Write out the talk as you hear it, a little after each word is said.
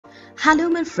Hello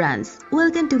my friends,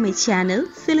 welcome to my channel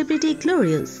Celebrity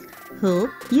Glorious.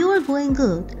 Hope you are going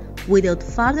good. Without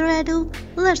further ado,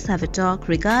 let's have a talk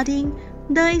regarding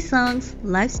Daesung's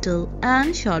lifestyle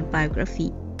and short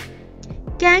biography.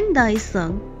 Kang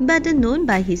Daesung, better known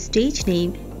by his stage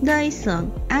name Daesung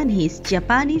and his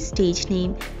Japanese stage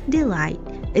name d-lite,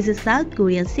 is a South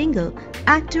Korean singer,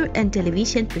 actor and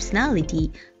television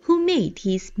personality who made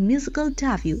his musical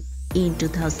debut in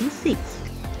 2006.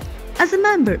 As a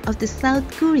member of the South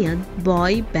Korean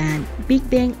boy band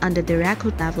bigbang under the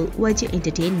record label YG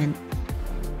Entertainment.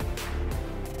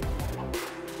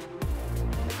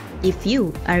 If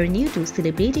you are new to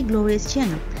Celebrity Glorious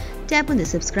channel, tap on the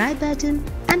subscribe button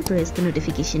and press the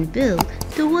notification bell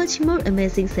to watch more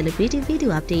amazing celebrity video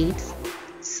updates.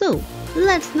 So,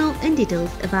 let's know in details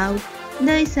about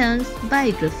Daesung's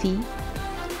biography.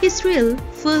 His real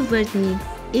full birth name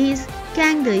is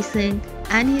Kang Daesung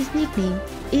and his nickname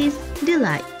is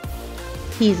d-lite.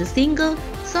 He is a singer,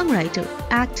 songwriter,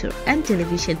 actor and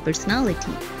television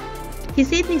personality.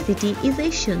 His ethnicity is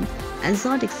Asian and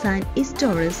zodiac sign is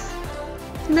Taurus.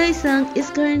 Daesung is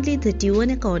currently 31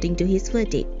 according to his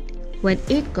birthday. When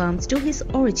it comes to his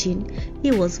origin,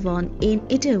 he was born in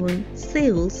Itaewon,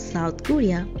 Seoul, South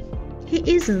Korea. He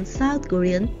isn't South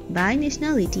Korean by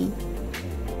nationality.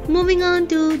 Moving on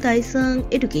to Daesung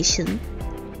education.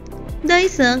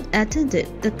 Daesung attended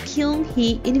the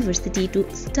Kyunghee University to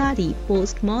study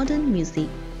postmodern music.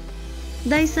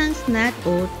 Daesung's net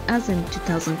worth as in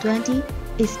 2020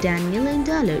 is $10 million.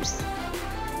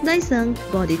 Daesung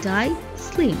body type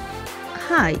slim,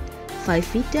 height 5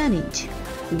 feet 10 inch,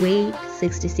 weight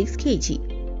 66 kg.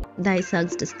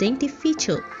 Daesung's distinctive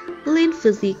feature lean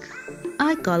physique,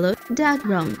 eye color dark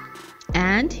brown,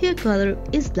 and hair color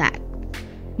is black.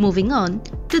 Moving on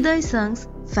to Daesung's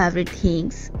favorite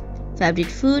things.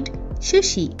 Favorite food,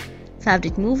 sushi.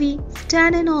 Favorite movie,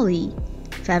 Stan and Ollie.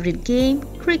 Favorite game,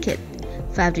 cricket.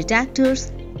 Favorite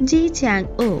actors, Ji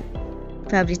Chang-wook.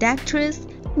 Favorite actress,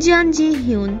 Jung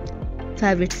Ji-hyun.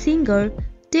 Favorite singer,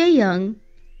 Taeyang.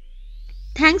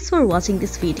 Thanks for watching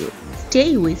this video.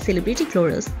 Stay with Celebrity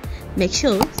Glorious. Make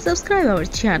sure subscribe our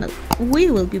channel. We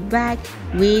will be back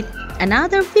with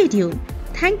another video.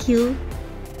 Thank you.